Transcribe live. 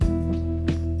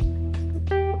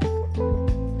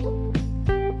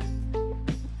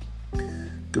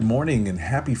Good morning and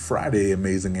happy Friday,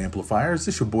 Amazing Amplifiers.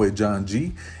 This is your boy John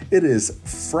G. It is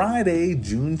Friday,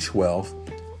 June 12th,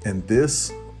 and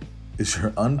this is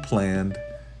your unplanned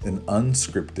and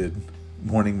unscripted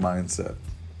morning mindset.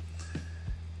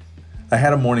 I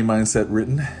had a morning mindset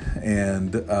written,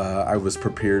 and I was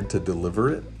prepared to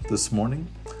deliver it this morning.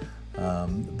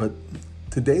 But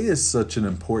today is such an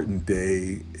important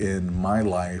day in my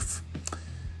life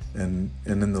and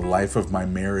in the life of my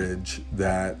marriage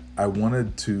that I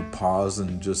wanted to pause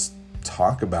and just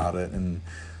talk about it and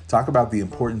talk about the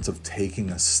importance of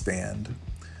taking a stand.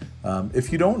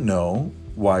 If you don't know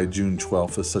why June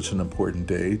 12th is such an important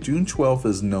day, June 12th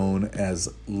is known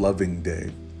as Loving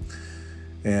Day.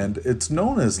 And it's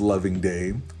known as Loving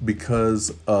Day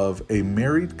because of a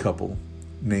married couple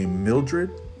named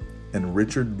Mildred and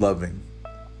Richard Loving.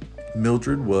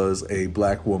 Mildred was a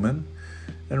black woman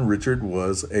and Richard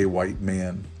was a white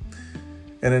man.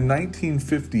 And in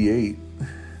 1958,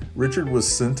 Richard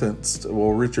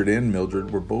and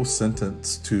Mildred were both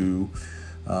sentenced to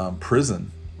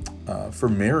prison for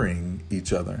marrying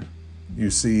each other. You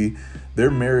see,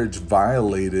 their marriage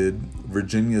violated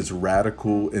Virginia's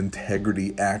Radical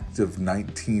Integrity Act of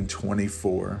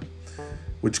 1924,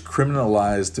 which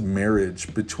criminalized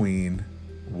marriage between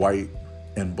white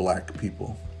and black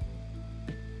people.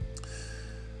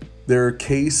 Their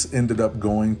case ended up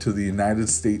going to the United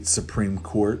States Supreme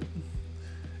Court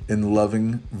in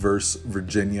Loving versus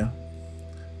Virginia.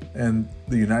 And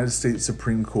the United States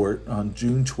Supreme Court on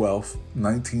June 12,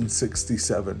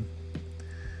 1967,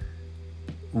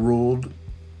 ruled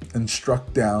and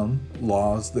struck down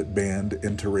laws that banned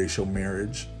interracial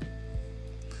marriage.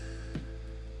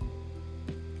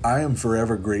 I am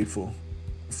forever grateful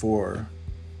for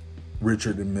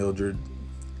Richard and Mildred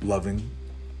Loving.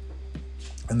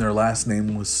 And their last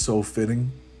name was so fitting,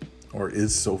 or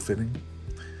is so fitting.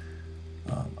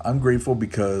 I'm grateful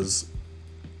because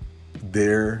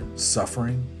their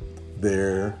suffering,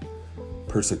 their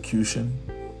persecution,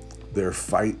 their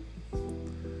fight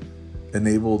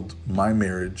enabled my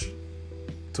marriage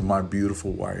to my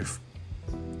beautiful wife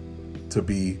to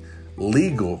be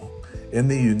legal in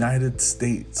the United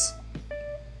States.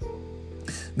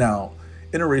 Now,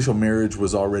 interracial marriage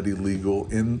was already legal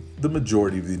in the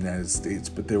majority of the United States,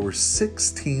 but there were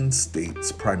 16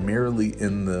 states, primarily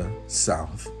in the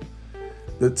South,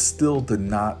 that still did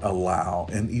not allow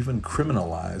and even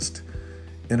criminalized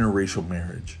interracial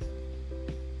marriage.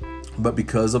 But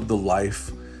because of the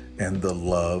life and the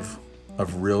love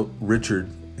of Richard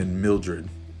and Mildred,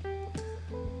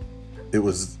 it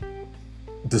was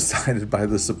decided by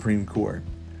the Supreme Court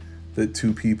that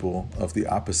two people of the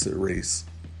opposite race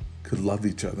could love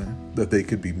each other, that they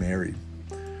could be married.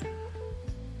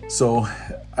 So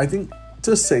I think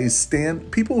to say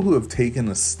people who have taken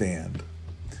a stand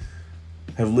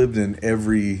have lived in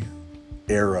every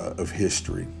era of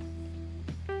history.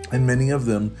 And many of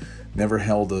them never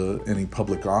held any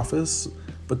public office,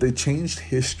 but they changed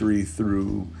history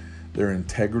through their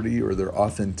integrity or their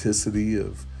authenticity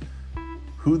of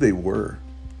who they were.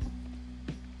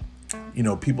 You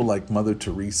know, people like Mother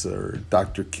Teresa or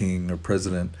Dr. King or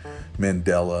President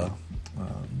Mandela,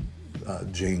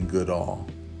 Jane Goodall,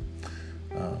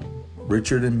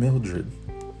 Richard and Mildred,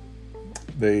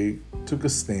 they took a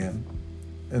stand,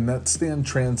 and that stand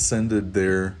transcended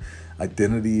their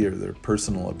identity or their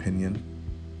personal opinion.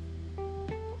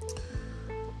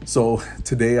 So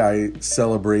today I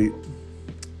celebrate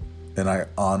and I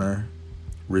honor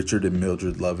Richard and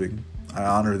Mildred Loving. I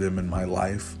honor them in my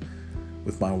life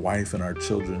with my wife and our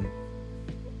children.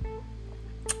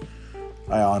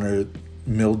 I honor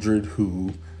Mildred,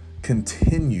 who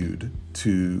continued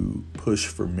to push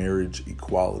for marriage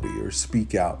equality or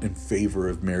speak out in favor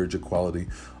of marriage equality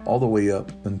all the way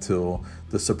up until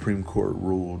the Supreme Court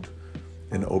ruled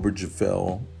in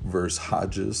Obergefell versus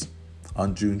Hodges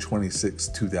on June 26,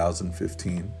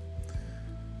 2015.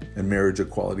 And marriage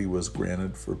equality was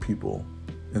granted for people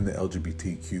in the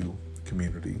LGBTQ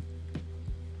community.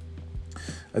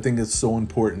 I think it's so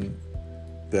important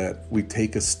that we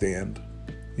take a stand.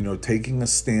 You know, taking a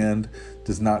stand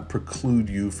does not preclude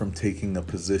you from taking a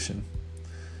position.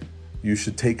 You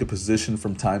should take a position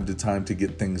from time to time to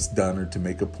get things done or to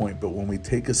make a point. But when we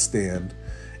take a stand,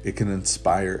 it can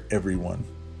inspire everyone.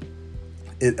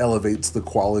 It elevates the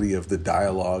quality of the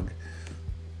dialogue.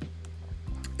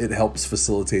 It helps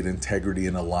facilitate integrity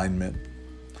and alignment.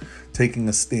 Taking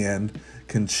a stand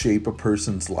can shape a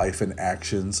person's life and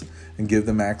actions and give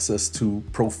them access to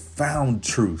profound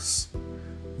truths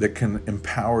that can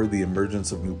empower the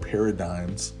emergence of new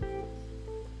paradigms,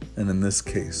 and in this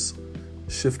case,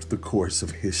 shift the course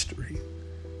of history,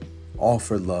 all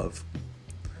for love.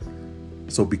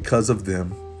 So because of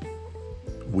them,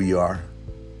 we are.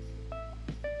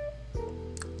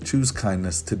 Choose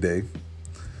kindness today.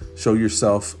 Show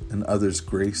yourself and others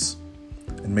grace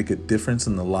and make a difference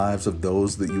in the lives of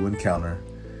those that you encounter,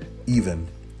 even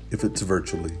if it's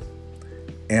virtually.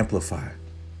 Amplify.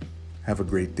 Have a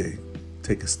great day.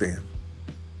 Take a stand.